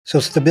So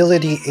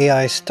Stability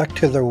AI stuck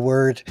to their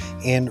word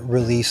and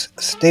released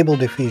Stable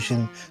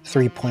Diffusion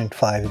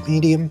 3.5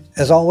 Medium.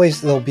 As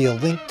always, there'll be a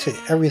link to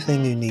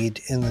everything you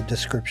need in the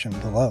description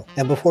below.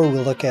 And before we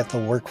look at the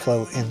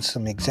workflow and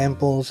some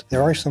examples,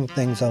 there are some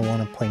things I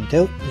want to point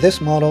out. This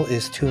model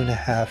is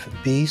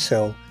 2.5B,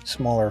 so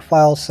smaller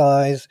file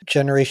size.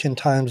 Generation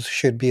times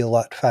should be a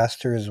lot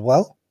faster as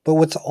well. But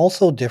what's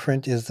also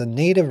different is the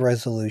native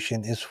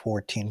resolution is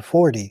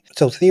 1440.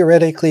 So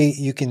theoretically,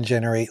 you can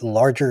generate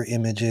larger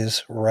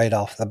images right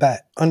off the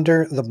bat.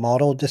 Under the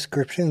model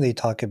description, they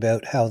talk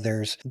about how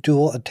there's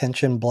dual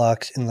attention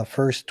blocks in the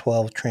first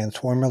 12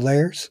 transformer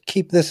layers.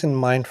 Keep this in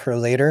mind for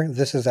later.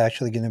 This is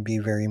actually going to be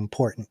very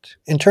important.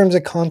 In terms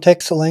of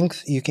context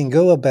length, you can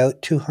go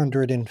about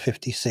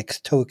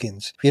 256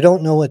 tokens. If you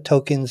don't know what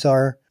tokens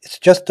are, it's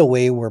just a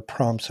way where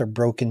prompts are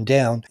broken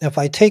down. If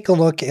I take a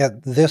look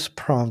at this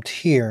prompt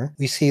here,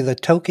 we see the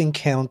token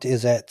count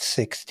is at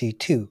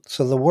 62.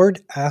 So the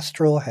word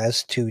astral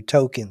has 2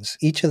 tokens.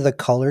 Each of the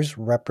colors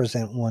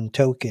represent 1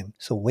 token.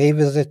 So wave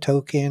is a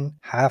token,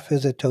 half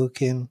is a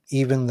token,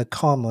 even the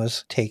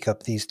commas take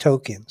up these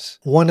tokens.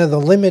 One of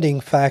the limiting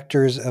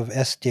factors of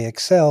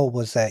SDXL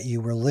was that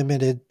you were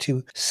limited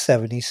to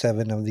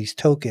 77 of these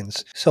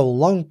tokens. So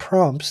long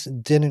prompts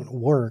didn't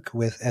work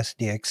with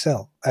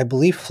SDXL. I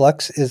believe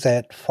Flux is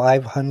at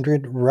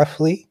 500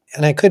 roughly,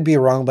 and I could be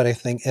wrong, but I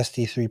think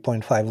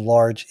SD3.5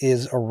 large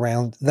is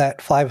around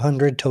that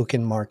 500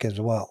 token mark as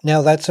well.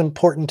 Now that's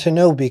important to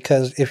know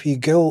because if you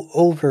go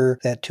over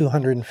that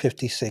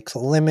 256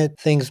 limit,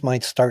 things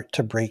might start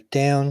to break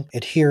down,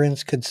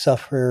 adherence could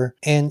suffer,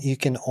 and you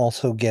can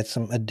also get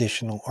some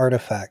additional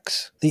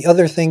artifacts. The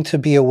other thing to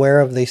be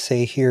aware of, they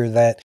say here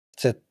that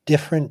it's a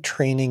different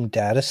training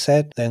data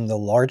set than the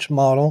large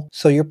model,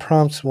 so your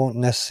prompts won't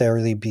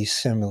necessarily be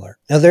similar.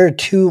 Now there are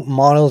 2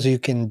 models you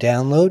can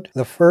download.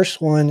 The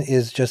first one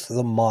is just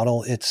the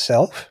model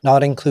itself,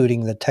 not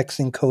including the text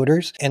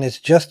encoders, and it's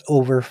just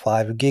over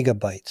 5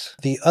 gigabytes.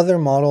 The other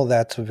model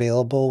that's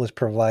available was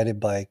provided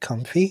by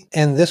Comfy,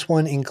 and this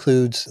one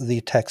includes the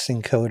text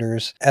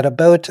encoders at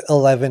about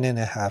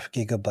 11.5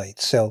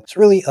 gigabytes. So it's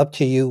really up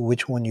to you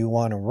which one you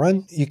want to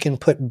run. You can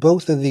put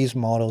both of these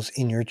models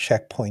in your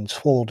checkpoints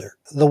folder.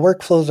 The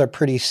workflows are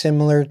pretty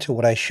similar to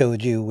what I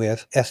showed you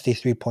with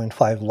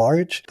SD3.5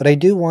 large, but I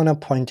do want to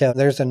point out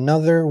there's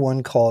another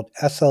one called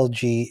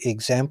SLG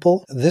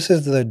example. This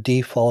is the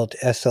default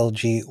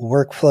SLG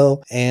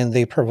workflow, and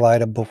they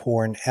provide a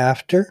before and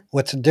after.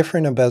 What's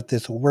different about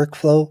this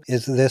workflow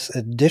is this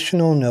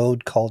additional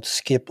node called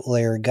skip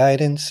layer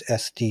guidance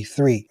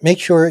SD3. Make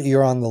sure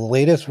you're on the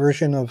latest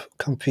version of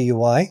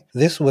ComfyUI.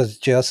 This was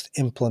just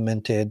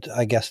implemented,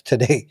 I guess,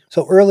 today.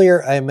 So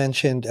earlier I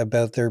mentioned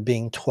about there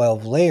being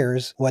 12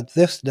 layers. What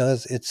this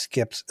does, it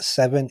skips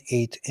 7,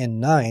 8, and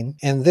 9,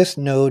 and this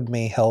node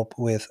may help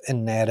with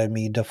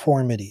anatomy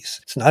deformities.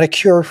 It's not a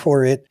cure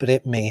for it, but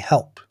it may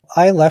help.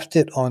 I left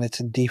it on its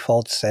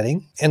default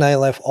setting, and I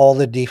left all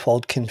the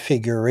default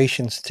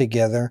configurations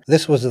together.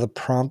 This was the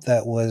prompt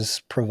that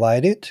was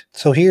provided.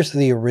 So here's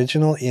the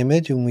original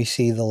image, and we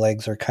see the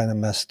legs are kind of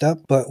messed up.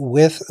 But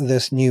with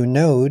this new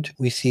node,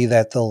 we see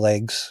that the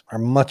legs are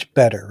much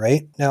better,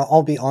 right? Now,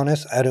 I'll be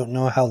honest, I don't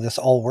know how this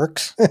all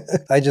works.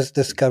 I just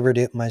discovered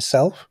it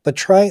myself. But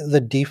try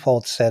the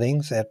default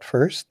settings at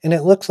first, and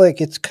it looks like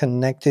it's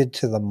connected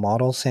to the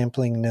model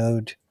sampling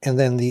node. And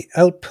then the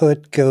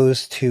output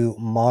goes to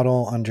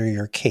model under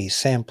your case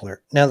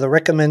sampler. Now the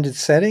recommended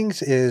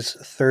settings is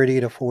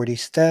 30 to 40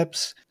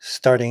 steps,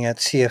 starting at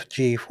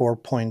CFG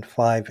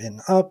 4.5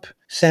 and up.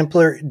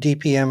 Sampler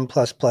DPM++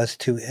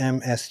 to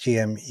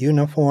MSGM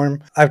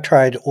uniform. I've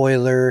tried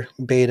Euler,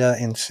 Beta,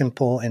 and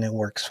Simple, and it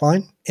works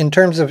fine. In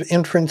terms of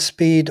inference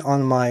speed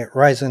on my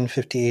Ryzen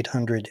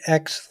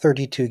 5800X,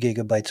 32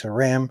 gigabytes of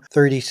RAM,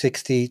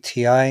 3060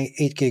 Ti,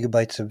 8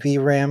 gigabytes of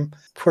VRAM.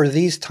 For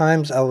these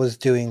times, I was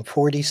doing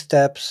 40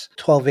 steps,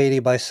 1280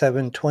 by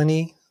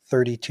 720,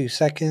 32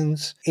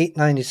 seconds,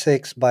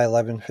 896 by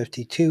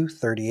 1152,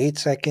 38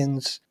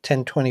 seconds,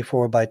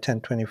 1024 by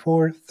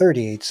 1024,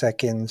 38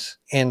 seconds,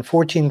 and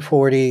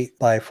 1440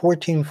 by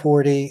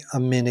 1440, a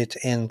minute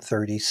and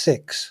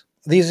 36.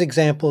 These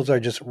examples are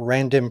just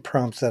random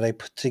prompts that I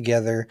put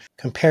together,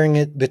 comparing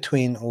it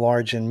between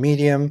large and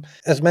medium.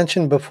 As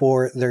mentioned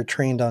before, they're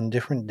trained on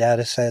different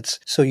data sets,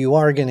 so you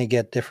are going to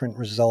get different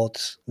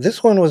results.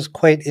 This one was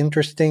quite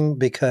interesting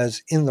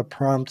because in the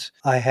prompt,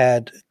 I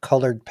had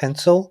colored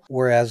pencil,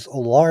 whereas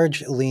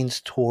large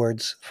leans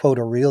towards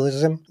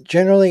photorealism.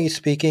 Generally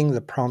speaking,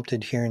 the prompt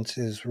adherence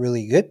is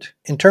really good.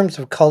 In terms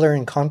of color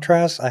and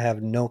contrast, I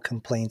have no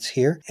complaints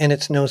here, and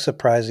it's no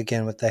surprise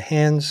again with the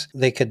hands.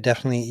 They could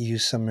definitely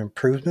use some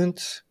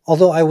improvements.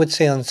 Although I would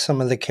say on some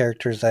of the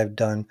characters I've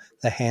done,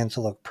 the hands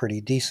look pretty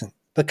decent.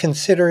 But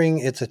considering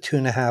it's a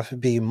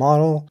 2.5B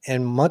model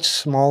and much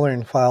smaller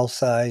in file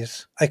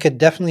size, I could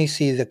definitely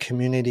see the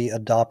community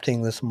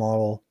adopting this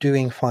model,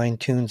 doing fine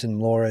tunes and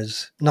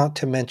LoRa's, not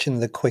to mention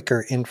the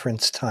quicker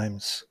inference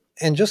times.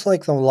 And just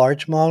like the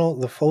large model,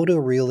 the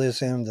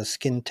photorealism, the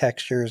skin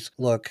textures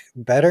look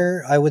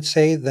better, I would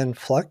say, than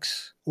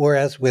Flux.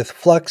 Whereas with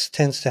Flux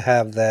tends to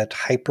have that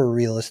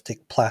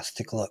hyper-realistic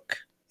plastic look.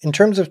 In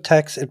terms of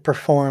text, it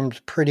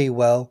performed pretty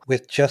well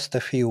with just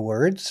a few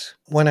words.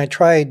 When I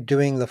tried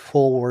doing the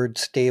full word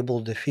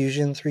stable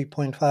Diffusion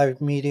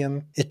 3.5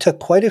 Medium, it took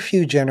quite a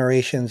few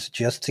generations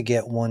just to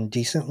get one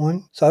decent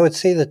one. So I would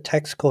say the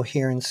text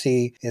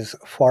coherency is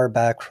far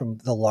back from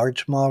the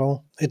large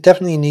model. It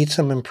definitely needs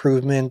some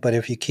improvement, but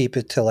if you keep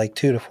it to like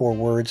 2 to 4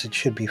 words, it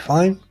should be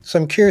fine. So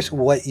I'm curious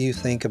what you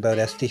think about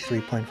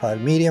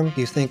SD3.5 Medium.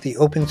 Do you think the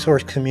open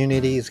source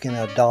community is going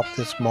to adopt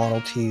this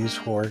model to use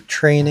for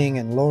training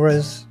and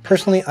LoRa's?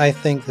 Personally, I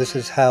think this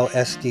is how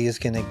SD is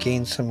going to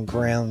gain some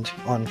ground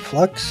on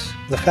Flux.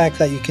 The fact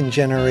that you can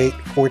generate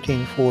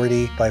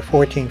 1440 by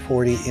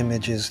 1440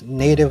 images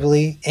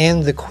natively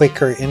and the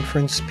quicker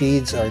inference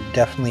speeds are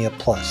definitely a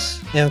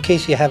plus. Now, in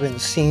case you haven't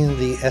seen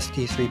the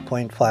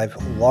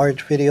SD3.5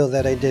 large video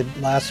that I did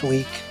last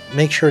week,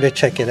 make sure to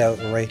check it out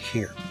right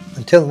here.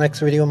 Until the next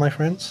video, my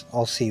friends,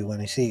 I'll see you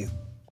when I see you.